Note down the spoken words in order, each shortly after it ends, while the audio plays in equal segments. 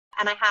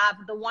and I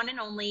have the one and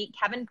only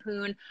Kevin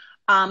Poon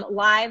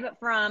live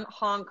from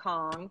Hong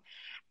Kong.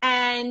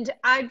 And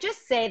I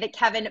just say that,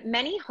 Kevin,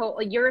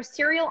 you're a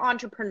serial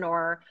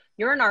entrepreneur,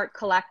 you're an art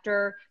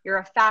collector, you're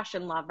a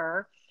fashion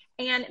lover,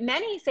 and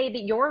many say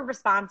that you're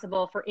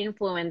responsible for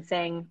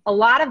influencing a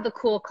lot of the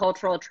cool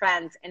cultural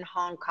trends in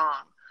Hong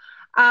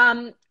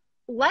Kong.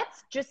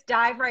 Let's just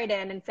dive right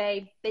in and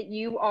say that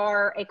you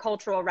are a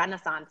cultural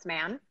renaissance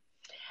man.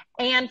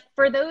 And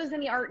for those in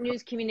the art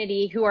news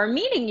community who are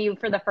meeting you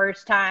for the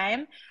first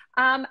time,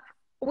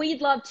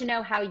 we'd love to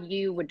know how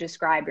you would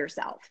describe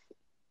yourself.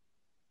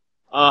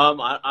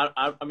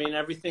 I mean,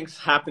 everything's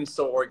happened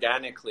so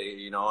organically.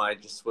 You know, I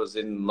just was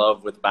in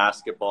love with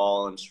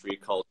basketball and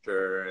street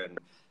culture, and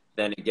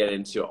then you get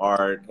into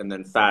art and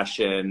then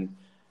fashion,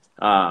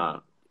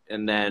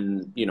 and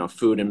then, you know,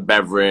 food and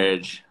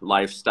beverage,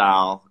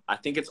 lifestyle. I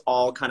think it's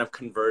all kind of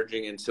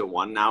converging into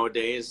one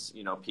nowadays.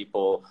 You know,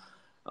 people,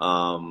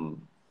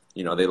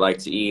 you know, they like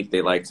to eat,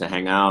 they like to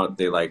hang out,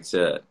 they like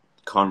to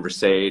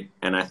conversate.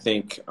 And I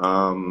think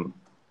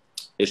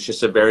it's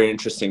just a very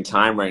interesting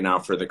time right now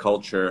for the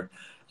culture,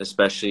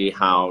 especially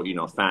how, you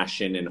know,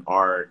 fashion and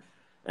art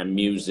and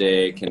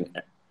music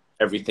and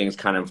everything's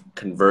kind of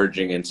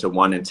converging into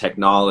one, in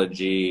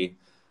technology.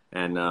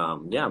 And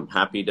yeah, I'm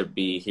happy to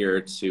be here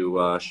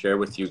to share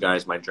with you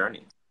guys my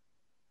journey.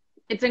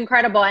 It's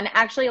incredible. And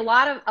actually a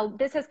lot of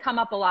this has come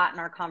up a lot in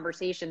our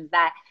conversations,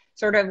 that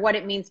sort of what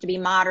it means to be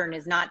modern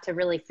is not to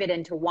really fit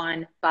into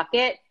one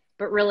bucket,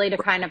 but really to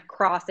kind of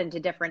cross into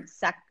different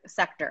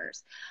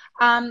sectors.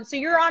 So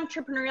your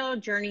entrepreneurial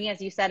journey,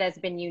 as you said, has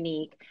been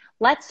unique.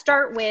 Let's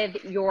start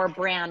with your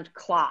brand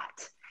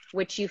Clot,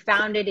 which you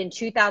founded in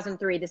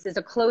 2003. This is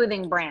a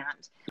clothing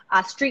brand,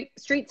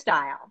 street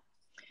style.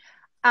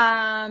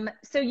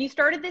 So you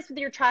started this with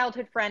your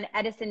childhood friend,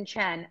 Edison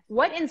Chen.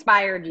 What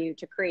inspired you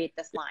to create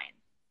this line?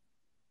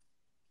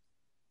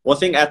 Well, I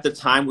think at the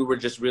time we were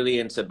just really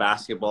into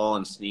basketball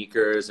and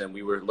sneakers, and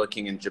we were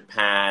looking in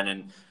Japan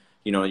and,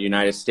 you know,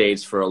 United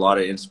States for a lot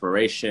of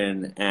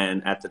inspiration.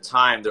 And at the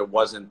time, there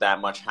wasn't that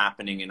much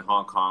happening in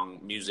Hong Kong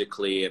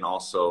musically and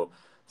also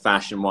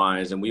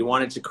fashion-wise. And we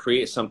wanted to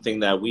create something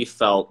that we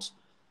felt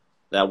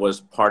that was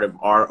part of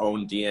our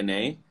own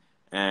DNA.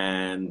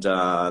 And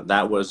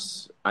that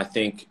was, I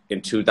think,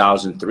 in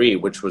 2003,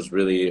 which was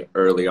really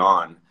early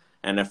on.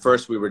 And at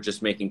first, we were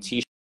just making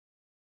T-shirts.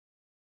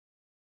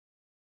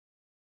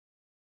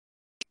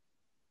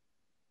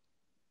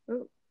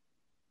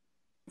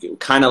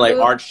 Kind of like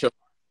art shows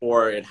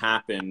before it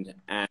happened,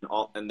 and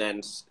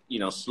then, you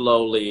know,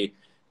 slowly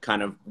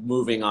kind of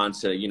moving on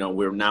to, you know,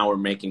 we're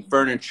making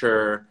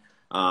furniture.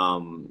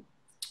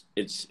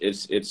 It's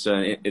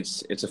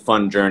a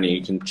fun journey.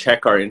 You can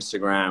check our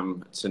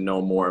Instagram to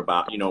know more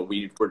about, you know,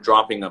 we're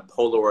dropping a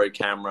Polaroid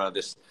camera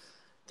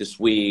this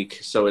week,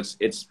 so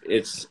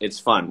it's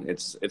fun.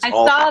 I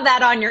saw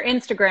that on your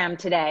Instagram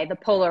today, the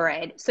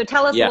Polaroid. So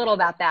tell us a little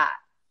about that.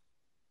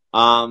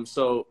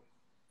 So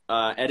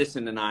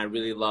Edison and I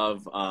really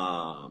love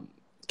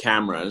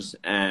cameras,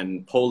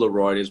 and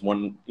Polaroid is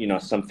one, you know,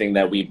 something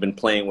that we've been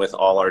playing with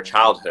all our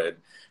childhood.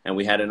 And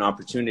we had an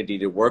opportunity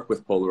to work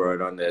with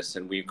Polaroid on this,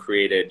 and we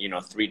created, you know,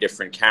 3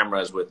 different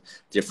cameras with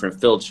different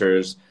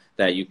filters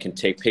that you can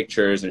take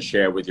pictures and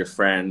share with your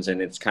friends,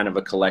 and it's kind of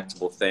a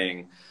collectible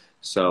thing.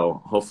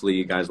 So hopefully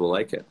you guys will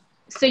like it.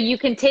 So you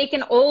can take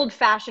an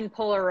old-fashioned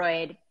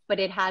Polaroid, but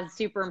it has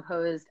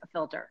superimposed a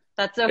filter.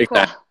 That's so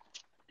cool.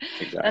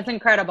 Exactly. That's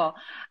incredible.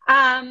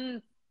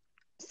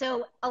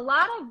 So a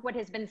lot of what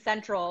has been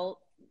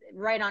central,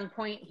 right on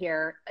point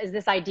here, is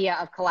this idea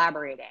of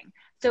collaborating.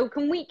 So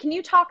can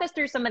you talk us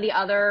through some of the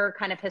other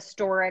kind of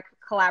historic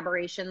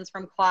collaborations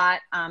from Clot?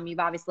 You've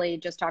obviously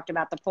just talked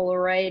about the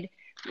Polaroid.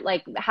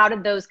 Like, how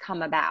did those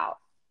come about?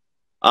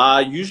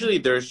 Usually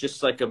there's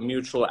just like a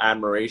mutual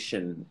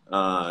admiration,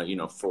 you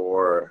know,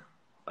 for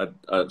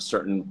a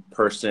certain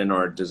person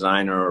or a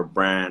designer or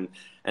brand,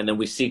 and then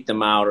we seek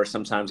them out, or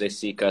sometimes they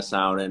seek us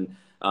out, and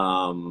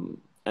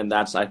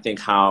that's, I think,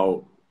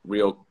 how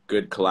real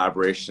good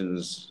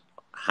collaborations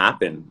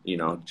happen. You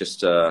know,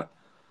 just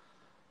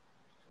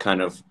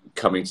kind of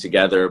coming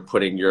together,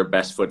 putting your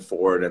best foot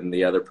forward and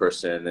the other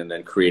person, and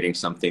then creating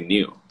something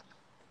new.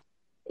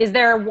 Is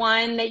there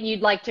one that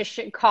you'd like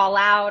to call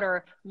out,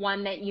 or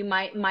one that you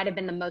might have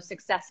been the most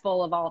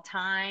successful of all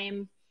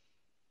time?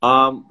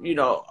 You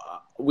know,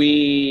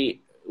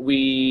 we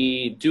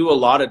do a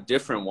lot of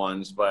different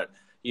ones, but,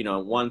 you know,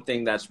 one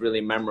thing that's really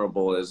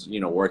memorable is, you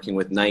know, working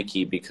with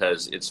Nike,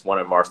 because it's one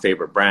of our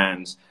favorite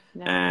brands.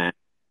 Yeah.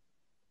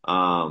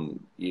 And,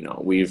 you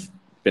know, we've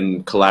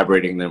been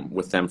collaborating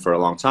with them for a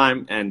long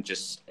time, and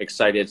just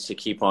excited to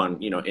keep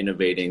on, you know,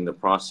 innovating the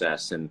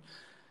process. And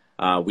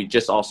we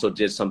just also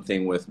did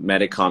something with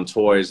Medicom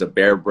Toys, a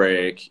bear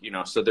break, you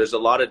know, so there's a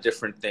lot of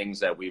different things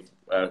that we've,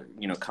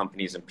 you know,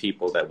 companies and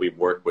people that we've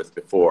worked with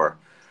before,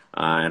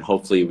 and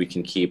hopefully we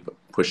can keep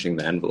pushing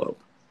the envelope.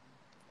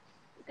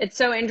 It's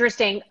so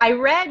interesting. I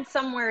read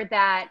somewhere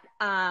that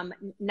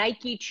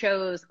Nike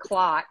chose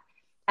Clot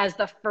as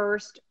the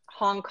first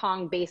Hong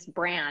Kong-based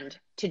brand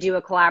to do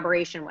a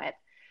collaboration with.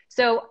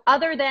 So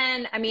other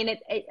than, I mean,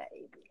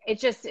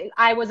 it's just,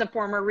 I was a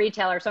former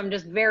retailer, so I'm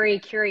just very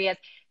curious,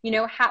 you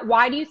know,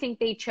 why do you think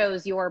they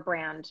chose your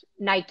brand,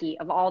 Nike,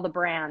 of all the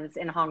brands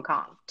in Hong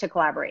Kong to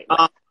collaborate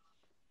with?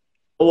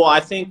 Well, I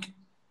think,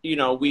 you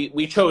know,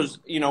 we chose,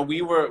 you know,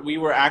 we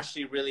were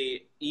actually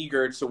really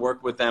eager to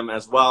work with them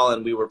as well,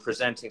 and we were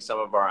presenting some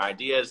of our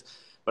ideas.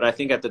 But I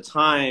think at the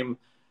time,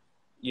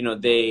 you know,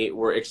 they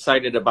were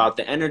excited about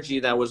the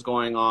energy that was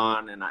going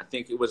on, and I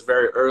think it was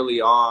very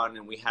early on,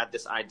 and we had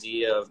this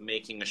idea of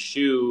making a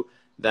shoe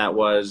that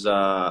was,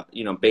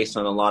 you know, based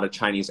on a lot of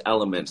Chinese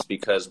elements,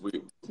 because we,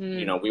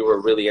 you know, we were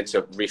really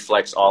into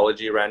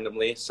reflexology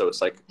randomly. So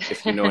it's like,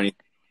 if you know any,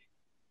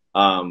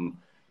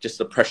 just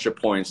the pressure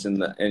points in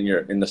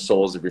the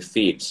soles of your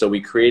feet. So we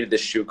created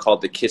this shoe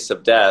called the Kiss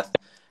of Death,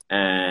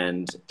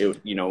 and it,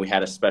 you know, we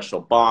had a special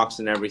box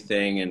and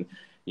everything, and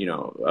you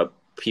know,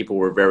 people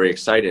were very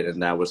excited,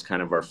 and that was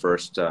kind of our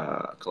first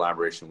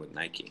collaboration with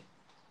Nike.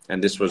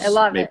 And this was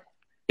maybe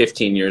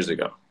 15 years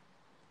ago.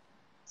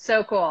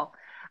 So cool.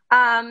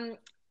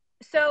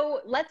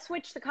 So let's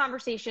switch the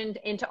conversation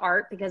into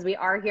art, because we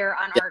are here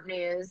on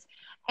ARTnews,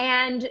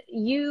 and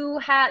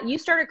you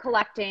started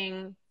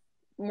collecting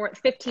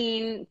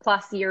 15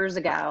 plus years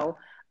ago,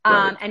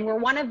 and we're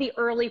one of the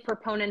early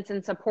proponents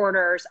and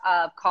supporters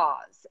of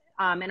Cause,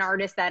 an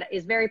artist that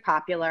is very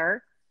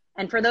popular.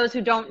 And for those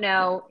who don't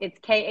know, it's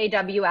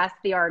Kaws,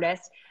 the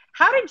artist.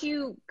 How did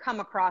you come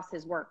across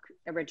his work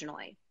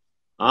originally?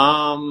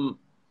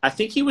 I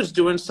think he was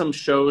doing some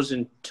shows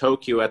in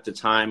Tokyo at the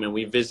time, and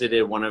we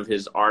visited one of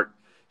his art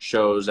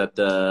shows at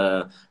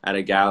a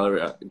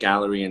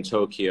gallery in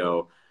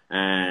Tokyo,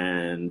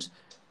 and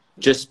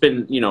just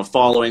been, you know,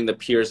 following the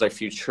peers like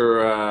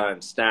Futura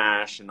and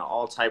Stash and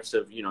all types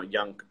of, you know,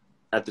 young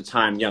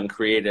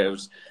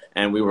creatives,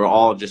 and we were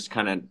all just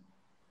kind of,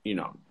 you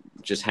know,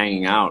 just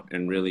hanging out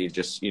and really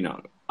just, you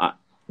know,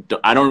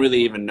 I don't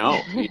really even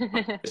know, you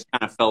know, just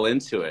kind of fell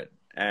into it,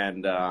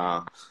 and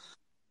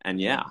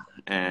yeah,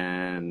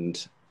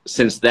 and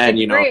since then,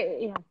 you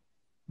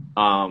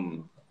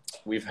know,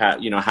 we've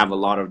had, you know, have a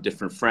lot of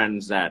different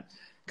friends that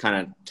kind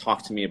of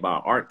talk to me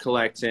about art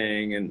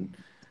collecting and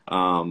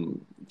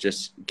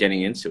just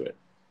getting into it.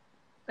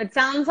 It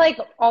sounds like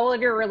all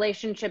of your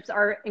relationships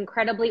are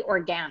incredibly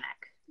organic.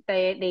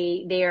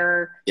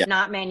 They're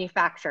not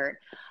manufactured.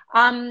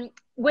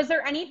 Was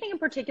there anything in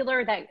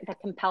particular that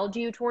compelled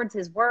you towards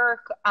his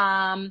work?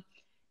 And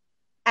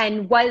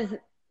was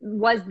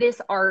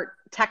this art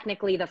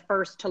technically the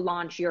first to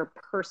launch your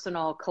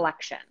personal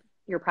collection,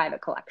 your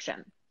private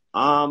collection?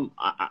 I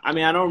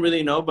mean, I don't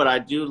really know, but I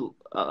do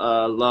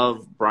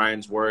love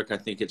Brian's work. I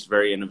think it's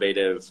very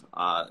innovative.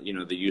 You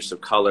know, the use of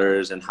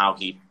colors and how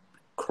he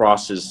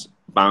crosses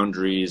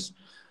boundaries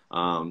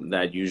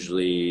that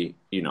usually,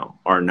 you know,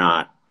 are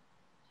not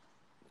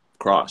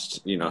crossed,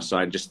 you know. So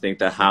I just think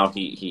that how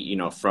he you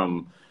know,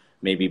 from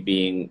maybe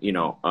being, you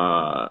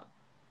know,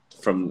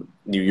 from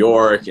New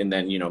York and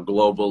then, you know,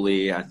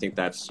 globally, I think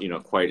that's, you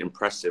know, quite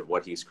impressive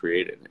what he's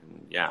created.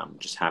 And yeah, I'm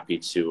just happy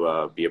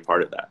to be a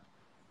part of that.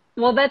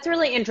 Well, that's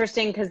really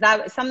interesting, because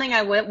that was something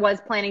I was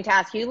planning to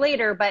ask you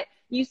later, but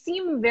you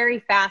seem very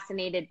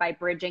fascinated by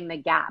bridging the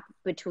gap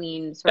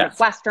between sort of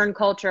Western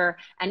culture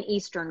and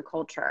Eastern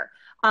culture.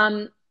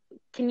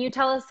 Can you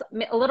tell us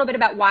a little bit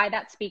about why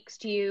that speaks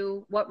to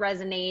you, what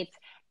resonates,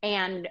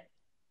 and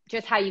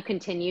just how you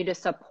continue to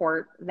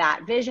support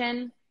that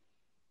vision?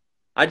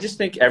 I just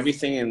think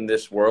everything in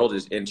this world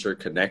is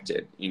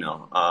interconnected, you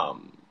know,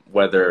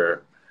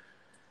 whether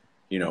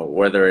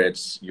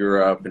it's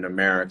Europe and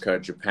America,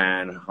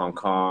 Japan, Hong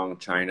Kong,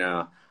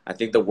 China. I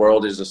think the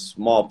world is a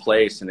small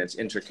place and it's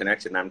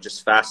interconnected. And I'm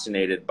just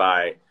fascinated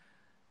by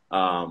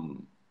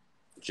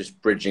just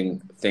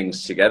bridging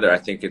things together. I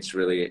think it's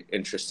really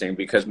interesting,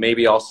 because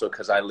maybe also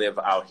because I live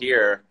out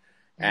here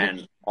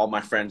and all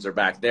my friends are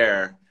back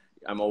there,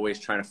 I'm always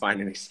trying to find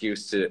an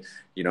excuse to,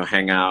 you know,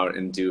 hang out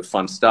and do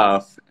fun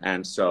stuff.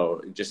 And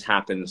so it just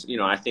happens, you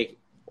know, I think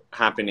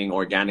happening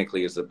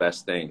organically is the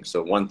best thing.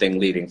 So one thing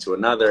leading to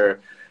another,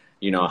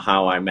 you know,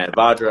 how I met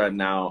Vadra, and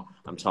now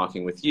I'm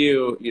talking with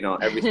you, you know,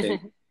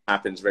 everything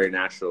happens very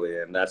naturally,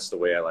 and that's the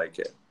way I like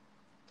it.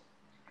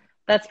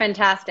 That's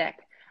fantastic.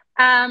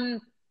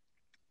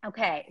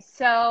 Okay,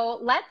 so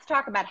let's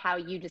talk about how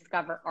you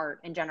discover art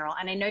in general.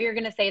 And I know you're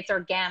going to say it's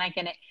organic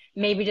and it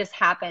maybe just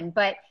happened,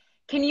 but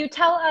can you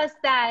tell us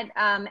that,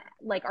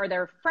 like, are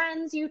there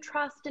friends you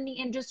trust in the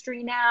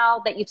industry now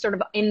that you've sort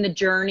of in the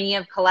journey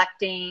of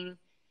collecting?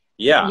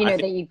 Yeah, you know,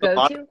 that you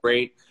go to?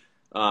 Great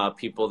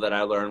people that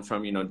I learned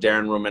from. You know,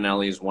 Darren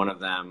Romanelli is one of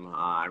them.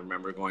 I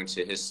remember going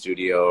to his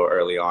studio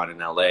early on in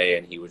LA,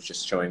 and he was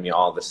just showing me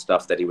all the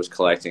stuff that he was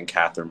collecting: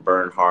 Catherine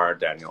Bernhardt,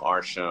 Daniel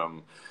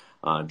Arsham,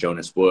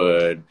 Jonas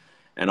Wood,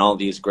 and all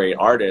these great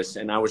artists.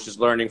 And I was just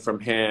learning from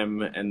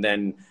him. And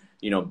then,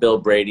 you know, Bill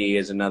Brady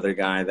is another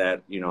guy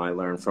that, you know, I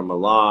learned from a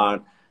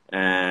lot.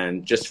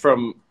 And just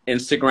from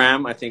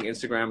Instagram, I think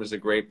Instagram is a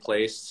great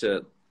place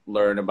to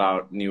learn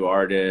about new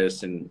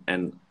artists and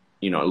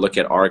you know, look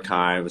at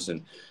archives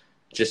and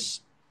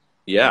just,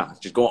 yeah,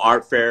 just go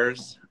art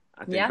fairs.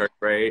 I think are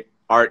great.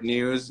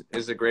 ARTnews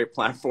is a great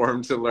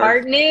platform to learn.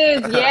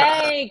 ARTnews,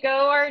 yay,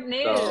 go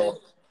ARTnews.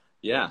 So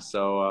yeah,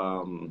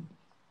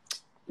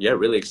 yeah,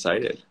 really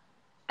excited.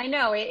 I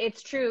know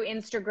it's true.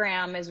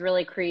 Instagram has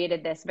really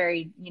created this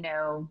very,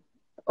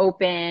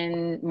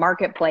 open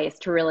marketplace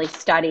to really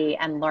study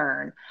and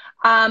learn.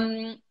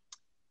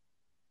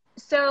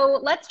 So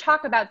let's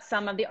talk about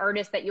some of the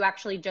artists that you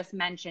actually just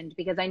mentioned,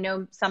 because I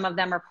know some of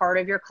them are part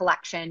of your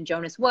collection.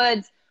 Jonas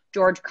Woods,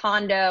 George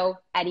Condo,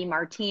 Eddie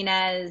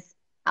Martinez,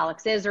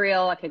 Alex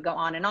Israel. I could go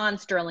on and on.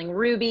 Sterling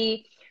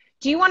Ruby.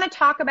 Do you want to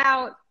talk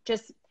about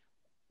just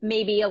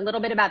maybe a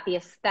little bit about the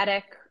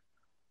aesthetic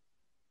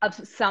of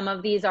some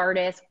of these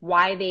artists,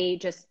 why do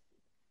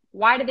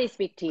they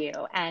speak to you,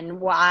 and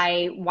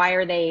why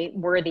are they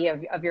worthy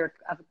of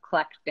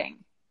collecting?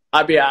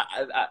 I mean,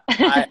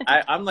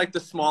 I'm like the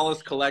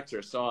smallest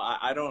collector, so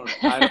I don't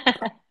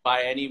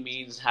by any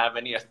means have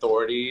any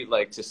authority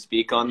like to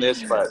speak on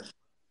this, but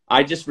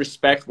I just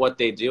respect what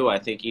they do. I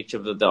think each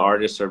of the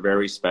artists are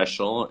very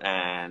special,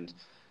 and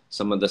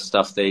some of the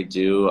stuff they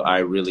do,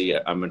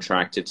 I'm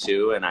attracted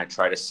to, and I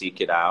try to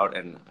seek it out,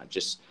 and I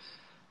just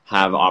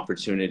have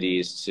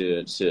opportunities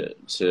to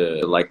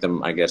like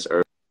them, I guess,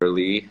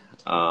 early.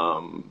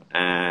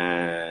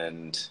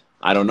 And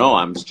I don't know,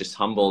 I'm just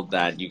humbled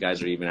that you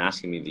guys are even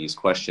asking me these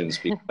questions,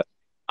 because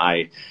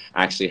I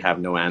actually have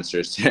no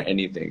answers to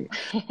anything.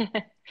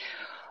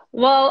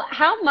 Well,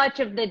 how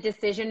much of the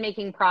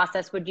decision-making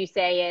process would you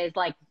say is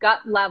like gut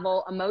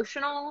level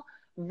emotional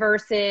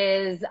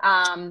versus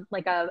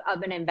like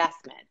of an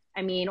investment?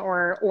 I mean,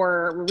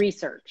 or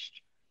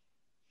researched?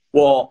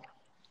 Well,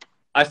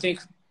 I think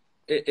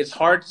it's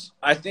hard.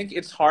 I think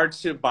it's hard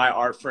to buy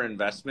art for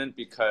investment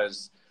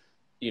because,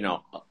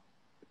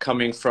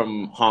 coming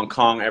from Hong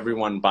Kong,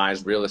 everyone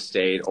buys real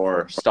estate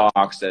or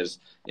stocks as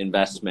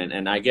investment.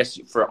 And I guess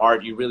for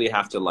art, you really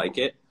have to like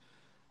it.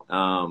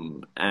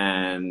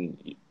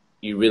 And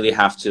you really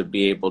have to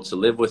be able to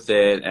live with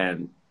it.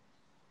 And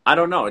I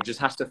don't know, it just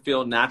has to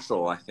feel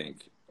natural, I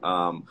think.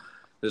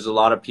 There's a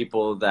lot of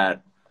people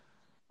that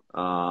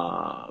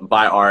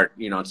buy art,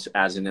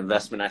 as an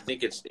investment. I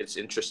think it's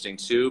interesting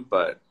too,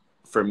 but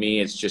for me,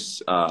 it's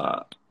just,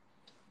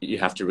 you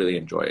have to really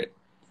enjoy it.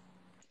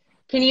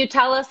 Can you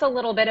tell us a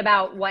little bit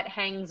about what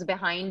hangs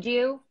behind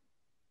you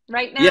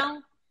right Yeah,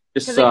 now?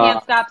 just Because I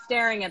can't stop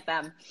staring at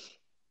them.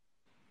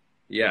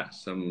 Yeah,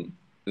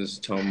 this is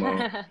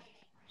Tomo,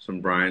 some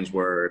Brian's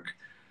work,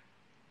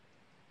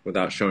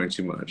 without showing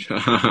too much.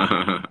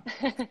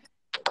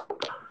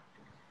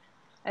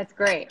 That's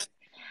great.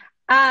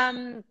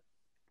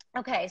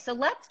 Okay, so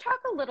let's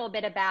talk a little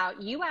bit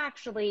about, you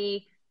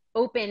actually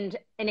opened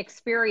an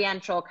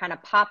experiential kind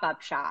of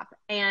pop-up shop,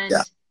 and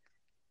Yeah.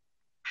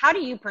 how do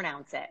you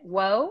pronounce it?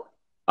 Whoa?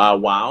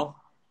 Wow.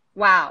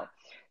 Wow.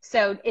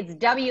 So it's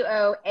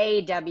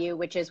WOAW,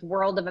 which is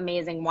World of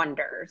Amazing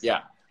Wonders.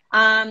 Yeah.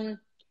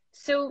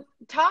 So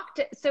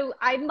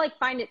I like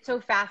find it so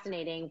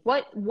fascinating.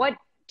 What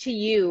to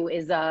you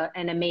is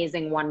an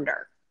amazing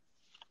wonder?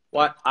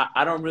 Well,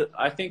 I don't really,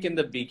 I think in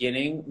the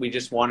beginning, we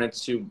just wanted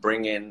to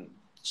bring in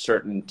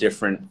certain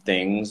different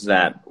things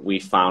that we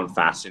found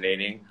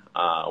fascinating,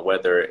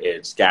 whether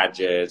it's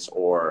gadgets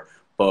or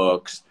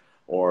books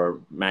or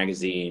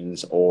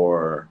magazines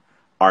or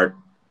art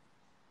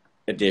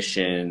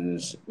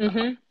editions.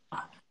 Mm-hmm.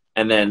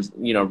 And then,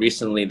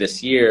 recently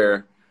this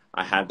year,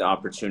 I had the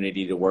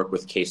opportunity to work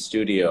with K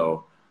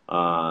Studio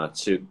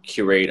to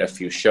curate a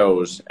few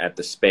shows at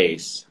the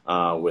space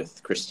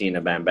with Christina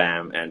Bam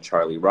Bam and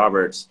Charlie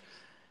Roberts.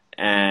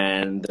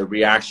 And the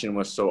reaction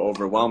was so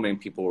overwhelming.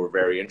 People were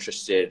very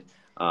interested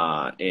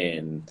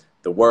in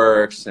the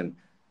works, and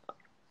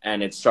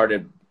it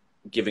started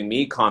giving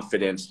me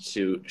confidence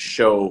to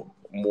show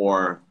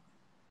more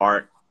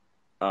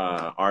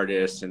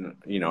artists and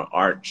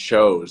art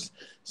shows.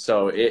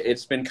 So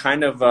it's been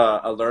kind of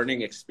a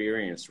learning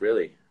experience,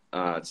 really,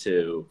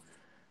 to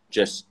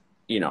just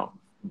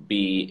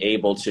be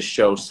able to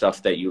show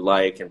stuff that you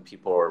like and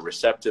people are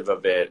receptive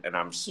of it. And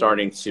I'm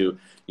starting to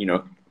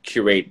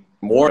curate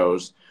more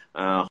shows,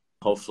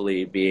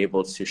 hopefully be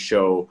able to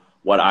show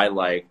what I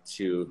like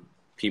to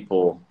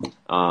people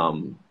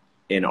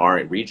in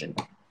our region.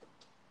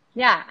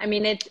 Yeah, I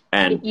mean,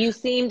 you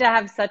seem to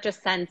have such a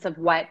sense of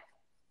what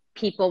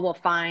people will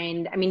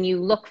find. I mean, you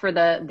look for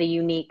the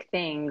unique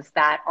things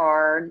that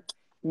are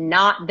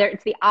not there.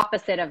 It's the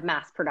opposite of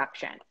mass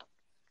production.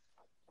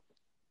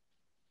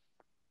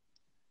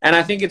 And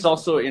I think it's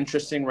also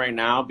interesting right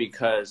now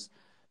because,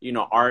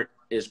 art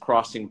is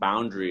crossing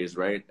boundaries,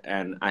 right?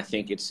 And I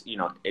think it's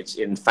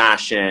in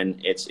fashion,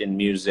 it's in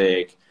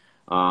music,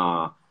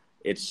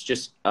 it's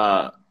just,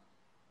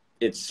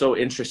 it's so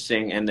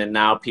interesting. And then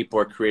now people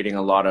are creating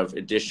a lot of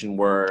edition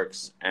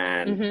works.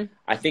 And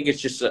I think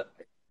it's just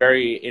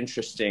very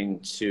interesting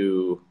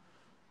to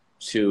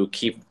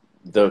keep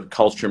the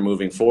culture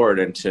moving forward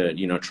and to,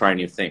 try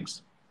new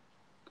things.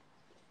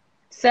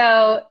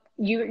 So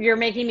you're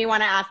making me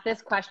want to ask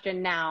this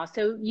question now.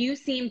 So you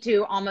seem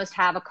to almost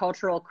have a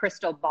cultural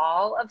crystal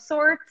ball of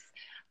sorts.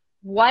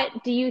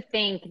 What do you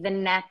think the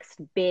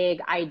next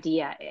big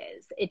idea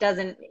is?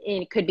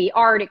 It could be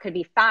art, it could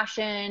be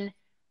fashion.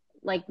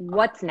 Like,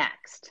 what's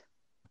next?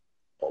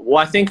 Well,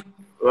 I think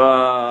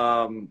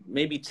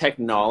maybe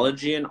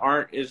technology and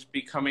art is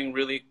becoming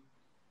really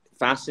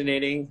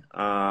fascinating.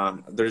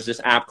 There's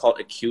this app called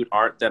Acute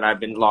Art that I've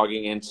been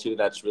logging into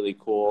that's really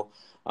cool,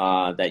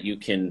 that you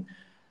can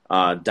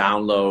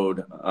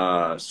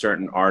download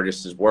certain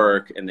artists'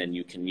 work, and then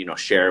you can,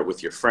 share it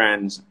with your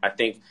friends. I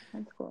think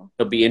That's cool.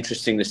 it'll be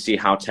interesting to see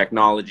how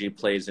technology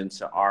plays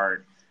into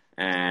art.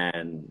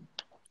 And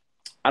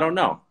I don't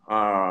know.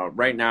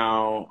 Right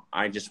now,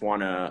 I just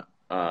want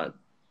to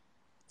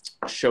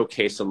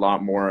showcase a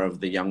lot more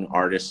of the young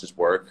artists'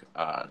 work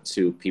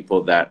to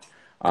people that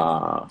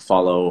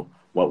follow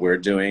what we're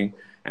doing,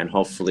 and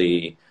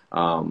hopefully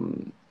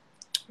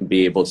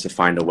be able to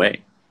find a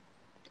way.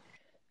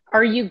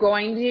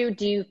 Do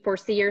you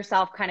foresee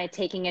yourself kind of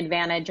taking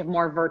advantage of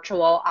more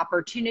virtual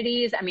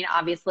opportunities? I mean,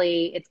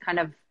 obviously, it's kind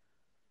of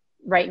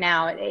right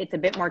now, it's a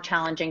bit more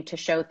challenging to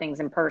show things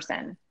in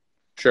person.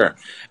 Sure.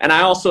 And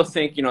I also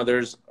think,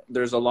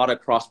 there's a lot of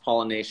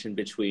cross-pollination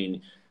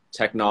between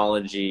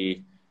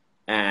technology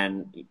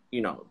and,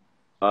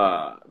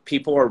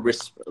 people are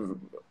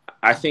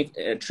I think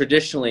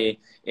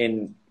traditionally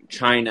in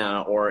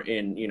China or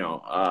in,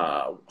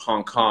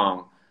 Hong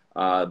Kong,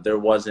 there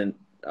wasn't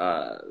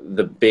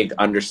the big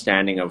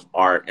understanding of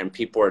art, and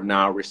people are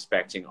now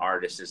respecting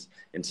artists as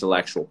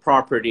intellectual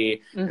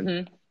property. Mm-hmm.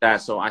 And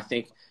that. So I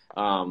think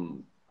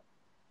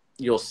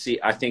you'll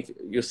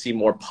see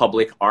more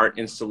public art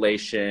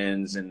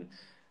installations, and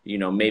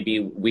maybe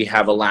we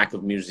have a lack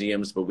of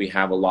museums, but we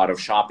have a lot of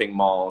shopping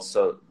malls.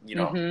 So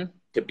Mm-hmm. it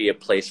could be a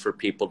place for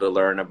people to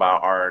learn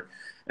about art.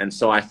 And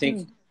so I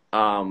think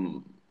I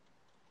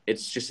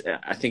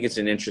think it's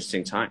an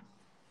interesting time.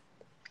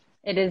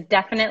 It is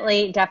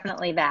definitely,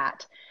 definitely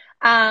that.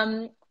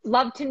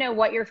 Love to know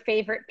what your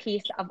favorite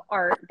piece of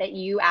art that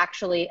you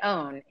actually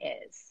own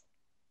is.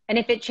 And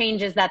if it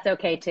changes, that's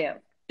okay too.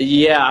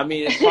 Yeah, I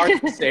mean, it's hard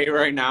to say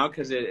right now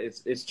because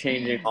it's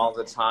changing all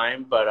the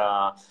time. But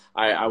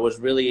I was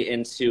really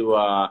into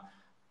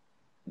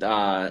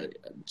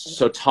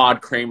so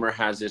Todd Kramer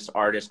has this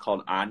artist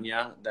called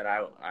Anya that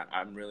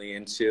I'm really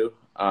into.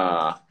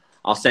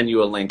 I'll send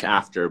you a link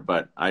after,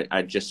 but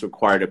I just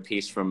acquired a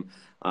piece from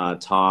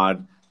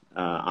Todd,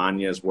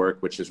 Anya's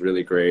work, which is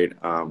really great.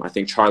 I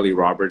think Charlie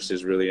Roberts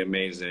is really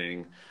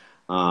amazing.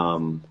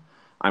 I'm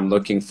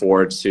looking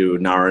forward to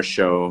Nara's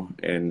show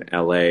in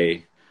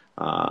LA.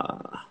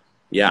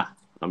 Yeah,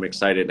 I'm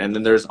excited. And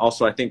then there's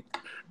also, I think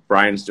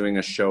Brian's doing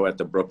a show at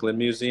the Brooklyn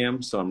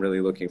Museum, so I'm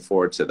really looking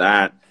forward to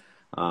that.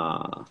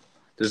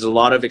 There's a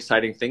lot of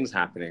exciting things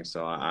happening,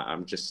 so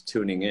I'm just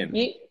tuning in.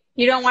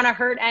 You don't want to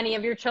hurt any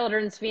of your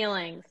children's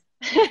feelings.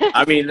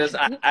 I mean, I You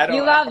don't, I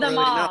love don't them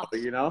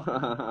really all.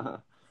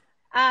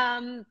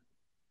 know,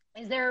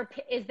 Is there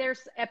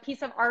a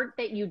piece of art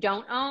that you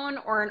don't own,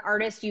 or an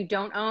artist you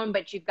don't own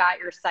but you've got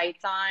your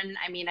sights on?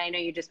 I mean, I know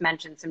you just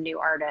mentioned some new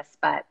artists,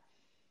 but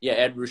Yeah,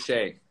 Ed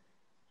Ruscha.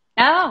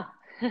 oh,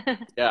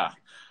 Yeah,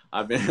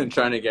 I've been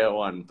trying to get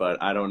one,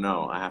 but I don't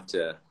know. I have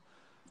to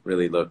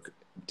really look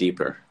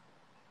deeper.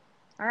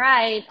 all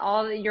right.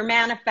 You're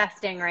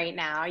manifesting right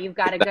now. You've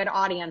got a good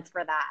audience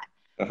for that.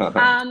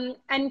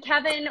 And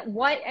Kevin,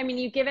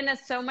 you've given us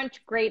so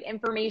much great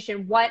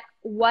information.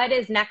 What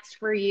is next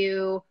for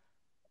you,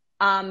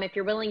 if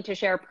you're willing to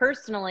share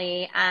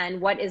personally,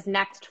 and what is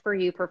next for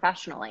you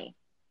professionally?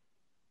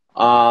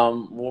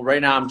 Well,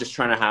 right now I'm just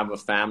trying to have a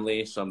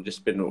family, so I'm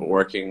just been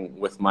working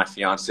with my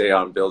fiance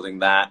on building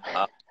that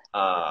up.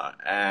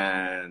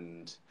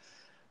 And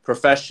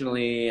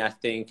professionally, I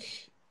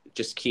think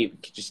just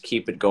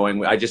keep it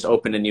going. I just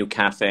opened a new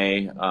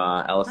cafe,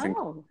 Elephant.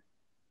 Oh,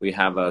 We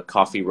have a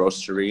coffee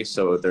roastery,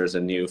 so there's a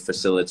new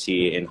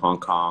facility in Hong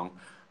Kong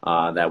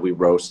that we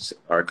roast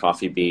our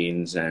coffee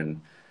beans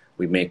and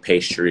we make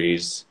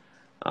pastries.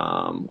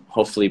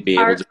 Hopefully be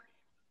able to.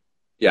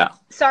 Yeah.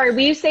 sorry, will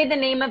you say the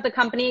name of the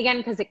company again?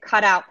 Because it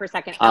cut out for a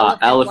second.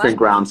 Elephant What?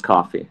 Grounds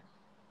Coffee.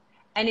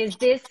 And is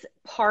this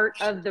part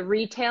of the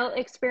retail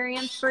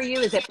experience for you?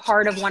 Is it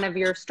part of one of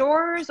your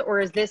stores, or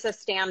is this a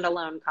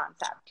standalone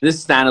concept?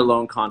 This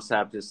standalone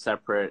concept is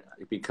separate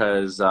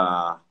because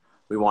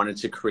we wanted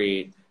to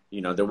create,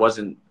 there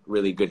wasn't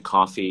really good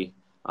coffee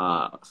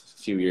a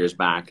few years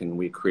back, and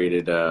we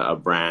created a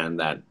brand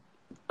that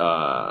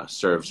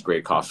serves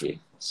great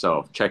coffee.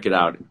 So check it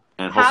out.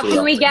 And How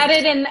can we get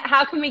it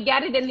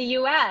in the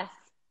US?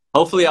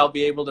 Hopefully I'll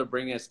be able to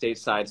bring it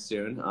stateside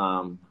soon.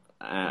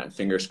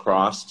 Fingers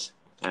crossed.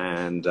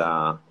 And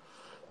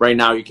right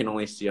now you can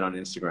only see it on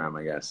Instagram,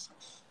 I guess.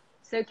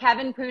 So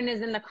Kevin Poon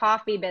is in the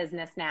coffee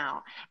business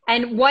now.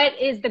 And what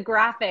is the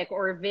graphic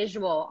or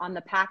visual on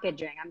the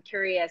packaging? I'm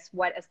curious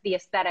what the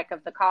aesthetic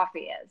of the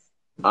coffee is.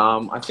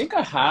 I think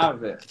I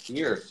have it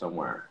here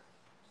somewhere.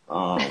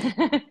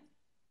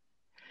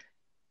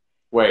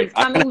 Wait, he's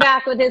coming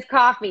back with his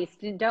coffee.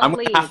 Don't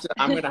leave.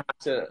 I'm gonna have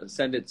to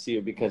send it to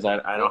you because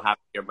I don't have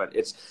it here, but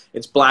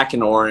it's black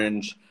and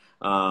orange.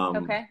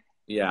 Okay.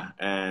 Yeah,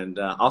 and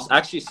I'll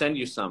actually send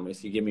you some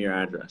if you give me your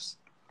address.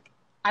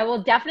 I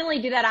will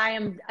definitely do that. I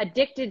am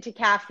addicted to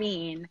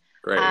caffeine,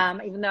 Great.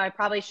 even though I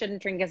probably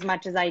shouldn't drink as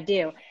much as I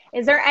do.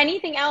 Is there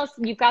anything else?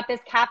 You've got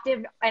this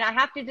captive, and I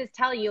have to just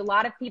tell you, a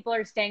lot of people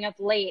are staying up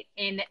late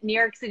in New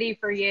York City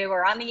for you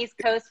or on the East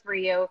Coast for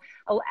you.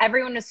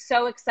 Everyone was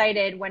so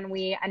excited when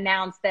we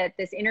announced that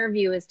this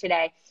interview is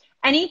today.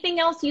 Anything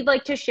else you'd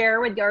like to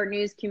share with the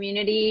ARTnews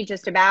community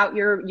just about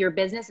your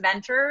business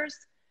ventures?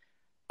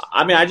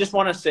 I mean, I just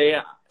want to say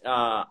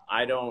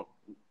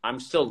I'm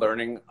still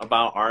learning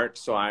about art,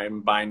 so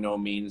I'm by no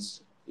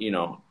means,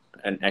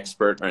 an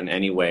expert in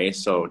any way.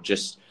 So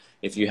just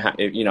if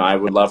I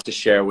would love to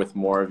share with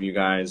more of you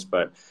guys,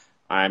 but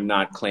I'm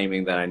not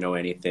claiming that I know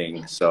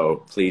anything.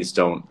 So please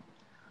don't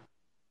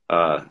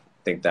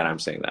think that I'm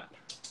saying that.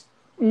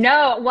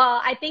 No,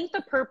 well, I think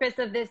the purpose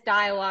of this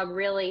dialogue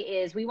really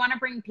is we want to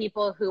bring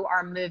people who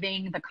are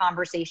moving the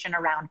conversation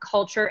around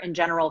culture in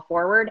general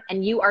forward,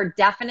 and you are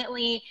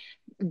definitely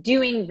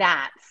doing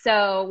that.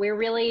 So we're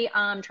really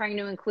trying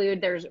to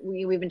include,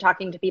 we've been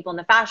talking to people in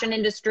the fashion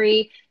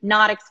industry,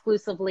 not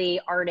exclusively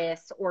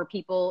artists or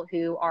people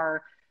who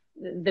are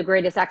the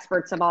greatest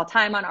experts of all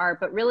time on art,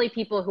 but really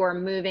people who are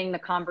moving the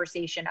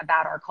conversation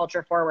about our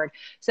culture forward.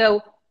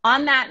 So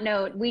on that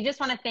note, we just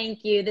want to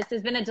thank you. This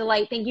has been a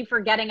delight. Thank you for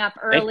getting up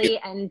Thank you. early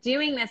and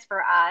doing this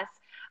for us.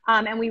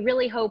 And we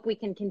really hope we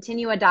can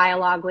continue a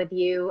dialogue with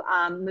you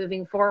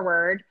moving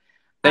forward.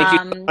 Thank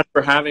you so much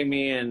for having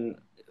me, and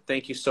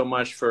thank you so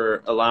much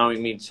for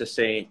allowing me to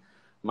say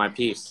my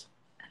piece.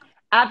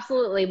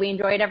 Absolutely. We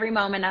enjoyed every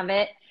moment of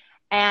it.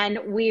 And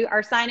we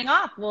are signing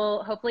off.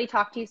 We'll hopefully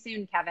talk to you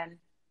soon, Kevin.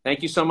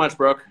 Thank you so much,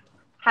 Brooke.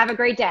 Have a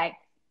great day.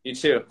 You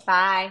too.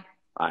 Bye.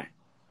 Bye.